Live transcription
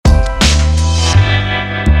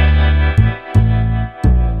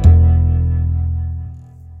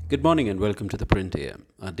Good morning and welcome to the Print AM,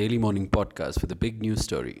 our daily morning podcast for the big news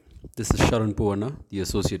story. This is Sharan Puwana, the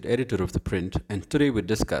associate editor of the Print, and today we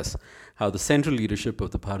discuss how the central leadership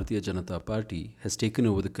of the Bharatiya Janata Party has taken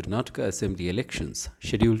over the Karnataka Assembly elections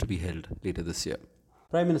scheduled to be held later this year.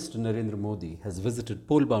 Prime Minister Narendra Modi has visited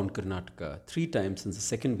poll-bound Karnataka 3 times since the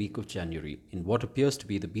second week of January in what appears to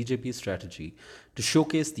be the BJP strategy to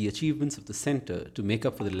showcase the achievements of the centre to make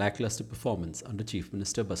up for the lackluster performance under Chief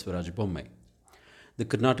Minister Basavaraj Bommai. The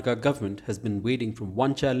Karnataka government has been wading from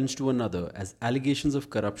one challenge to another as allegations of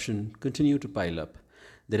corruption continue to pile up.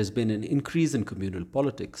 There has been an increase in communal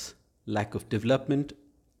politics, lack of development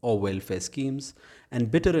or welfare schemes, and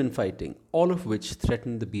bitter infighting, all of which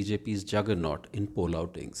threaten the BJP's juggernaut in poll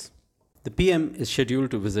outings. The PM is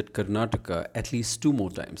scheduled to visit Karnataka at least 2 more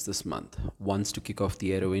times this month, once to kick off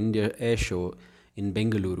the Aero India Air Show in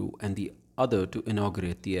Bengaluru and the other to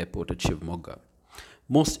inaugurate the airport at Shivamogga.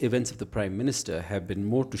 Most events of the Prime Minister have been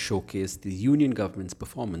more to showcase the Union government's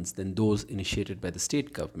performance than those initiated by the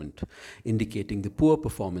state government, indicating the poor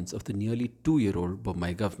performance of the nearly 2-year-old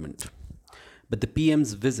Bommai government. But the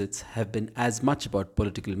PM's visits have been as much about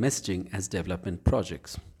political messaging as development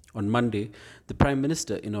projects. On Monday, the Prime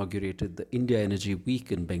Minister inaugurated the India Energy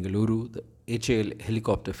Week in Bengaluru, the HAL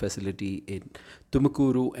helicopter facility in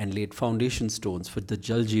Tumakuru, and laid foundation stones for the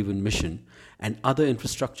Jal Jeevan mission and other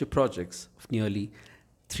infrastructure projects of nearly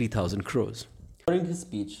 3,000 crores. During his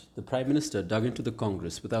speech, the Prime Minister dug into the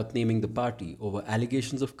Congress without naming the party over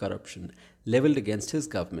allegations of corruption levelled against his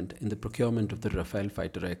government in the procurement of the Rafale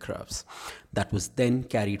fighter aircrafts. That was then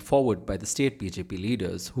carried forward by the state BJP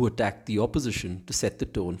leaders who attacked the opposition to set the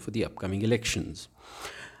tone for the upcoming elections.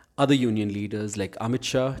 Other union leaders like Amit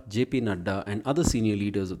Shah, JP Nadda, and other senior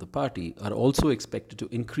leaders of the party are also expected to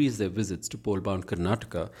increase their visits to poll-bound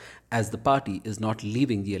Karnataka, as the party is not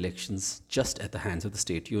leaving the elections just at the hands of the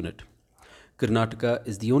state unit. Karnataka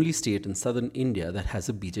is the only state in southern India that has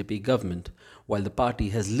a BJP government, while the party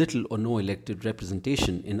has little or no elected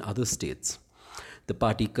representation in other states. The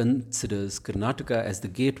party considers Karnataka as the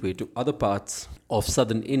gateway to other parts of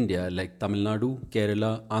southern India like Tamil Nadu,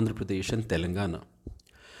 Kerala, Andhra Pradesh, and Telangana.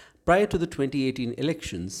 Prior to the 2018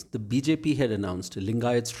 elections, the BJP had announced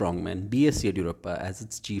Lingayat strongman B.S. Yediyurappa as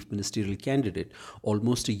its chief ministerial candidate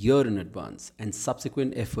almost a year in advance, and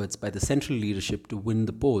subsequent efforts by the central leadership to win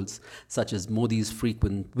the polls, such as Modi's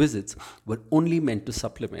frequent visits, were only meant to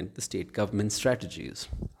supplement the state government's strategies.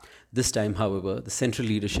 This time, however, the central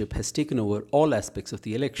leadership has taken over all aspects of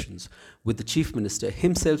the elections, with the chief minister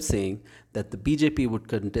himself saying that the BJP would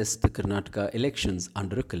contest the Karnataka elections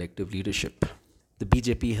under a collective leadership. The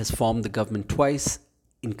BJP has formed the government twice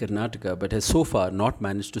in Karnataka but has so far not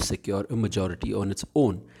managed to secure a majority on its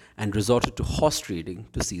own and resorted to horse trading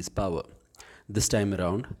to seize power. This time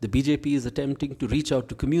around, the BJP is attempting to reach out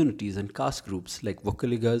to communities and caste groups like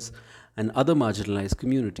Vokkaligas and other marginalized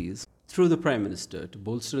communities through the Prime Minister to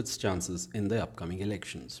bolster its chances in the upcoming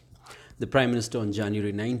elections. The Prime Minister on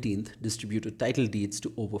January 19th distributed title deeds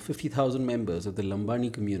to over 50,000 members of the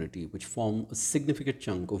Lambani community, which form a significant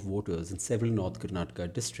chunk of voters in several North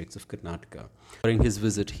Karnataka districts of Karnataka. During his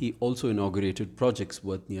visit, he also inaugurated projects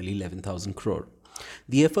worth nearly 11,000 crore.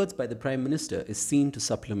 The efforts by the Prime Minister is seen to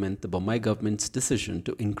supplement the Bommai government's decision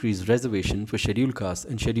to increase reservation for scheduled castes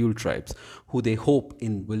and scheduled tribes, who they hope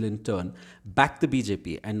will in turn back the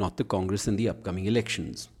BJP and not the Congress in the upcoming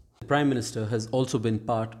elections. The Prime Minister has also been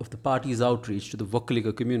part of the party's outreach to the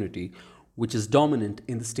Vokkaliga community, which is dominant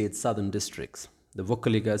in the state's southern districts. The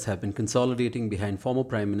Vokkaligas have been consolidating behind former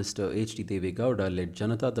Prime Minister H.D. Deve Gowda-led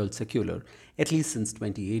Janata Dal Secular at least since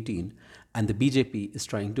 2018, and the BJP is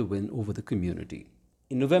trying to win over the community.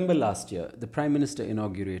 In November last year, the Prime Minister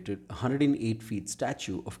inaugurated a 108-feet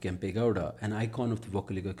statue of Kempe Gowda, an icon of the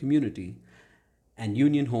Vokkaliga community, and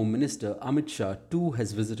Union Home Minister Amit Shah too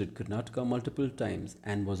has visited Karnataka multiple times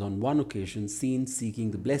and was on one occasion seen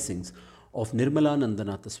seeking the blessings of Nirmala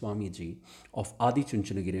Nandanatha Swamiji of Adi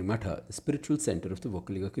Chunchanagiri Matha, the spiritual center of the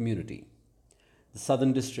Vokkaliga community. The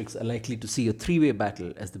southern districts are likely to see a three-way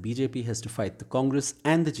battle as the BJP has to fight the Congress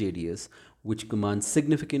and the JDS, which commands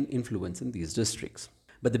significant influence in these districts.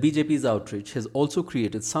 But the BJP's outreach has also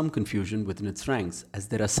created some confusion within its ranks, as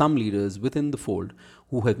there are some leaders within the fold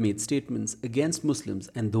who have made statements against Muslims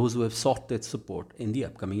and those who have sought their support in the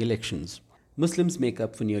upcoming elections. Muslims make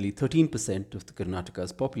up for nearly 13% of the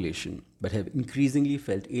Karnataka's population, but have increasingly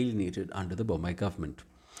felt alienated under the Bommai government,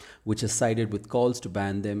 which has sided with calls to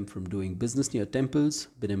ban them from doing business near temples,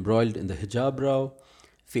 been embroiled in the hijab row,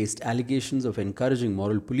 faced allegations of encouraging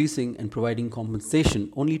moral policing and providing compensation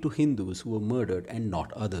only to Hindus who were murdered and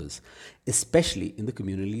not others, especially in the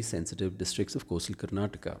communally sensitive districts of coastal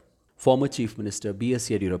Karnataka. Former Chief Minister B.S.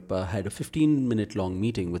 Yediyurappa had a 15-minute long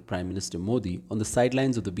meeting with Prime Minister Modi on the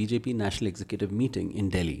sidelines of the BJP National Executive meeting in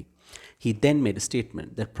Delhi. He then made a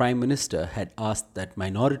statement that Prime Minister had asked that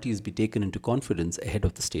minorities be taken into confidence ahead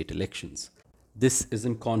of the state elections. This is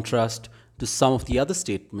in contrast to some of the other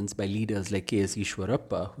statements by leaders like K.S.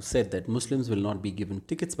 Ishwarappa, who said that Muslims will not be given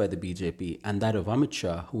tickets by the BJP, and that of Amit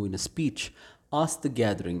Shah, who in a speech asked the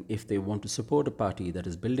gathering if they want to support a party that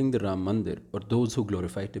is building the Ram Mandir or those who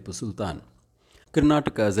glorify Tipu Sultan.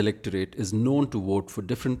 Karnataka's electorate is known to vote for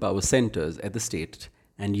different power centers at the state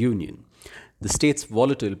and union. The state's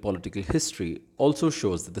volatile political history also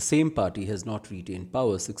shows that the same party has not retained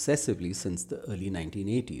power successively since the early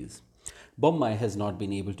 1980s. Bommai has not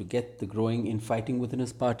been able to get the growing infighting within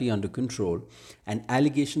his party under control, and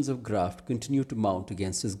allegations of graft continue to mount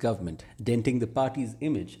against his government, denting the party's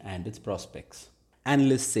image and its prospects.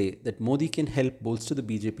 Analysts say that Modi can help bolster the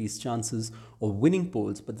BJP's chances of winning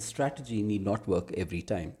polls, but the strategy need not work every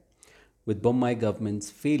time. With Bommai governments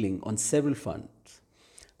failing on several fronts,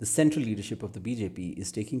 the central leadership of the BJP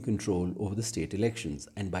is taking control over the state elections,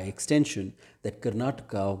 and by extension, that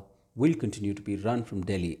Karnataka will continue to be run from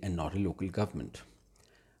Delhi and not a local government.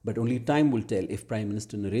 But only time will tell if Prime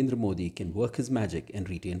Minister Narendra Modi can work his magic and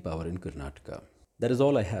retain power in Karnataka. That is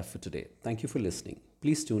all I have for today. Thank you for listening.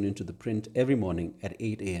 Please tune into The Print every morning at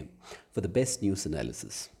 8 a.m. for the best news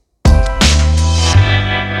analysis.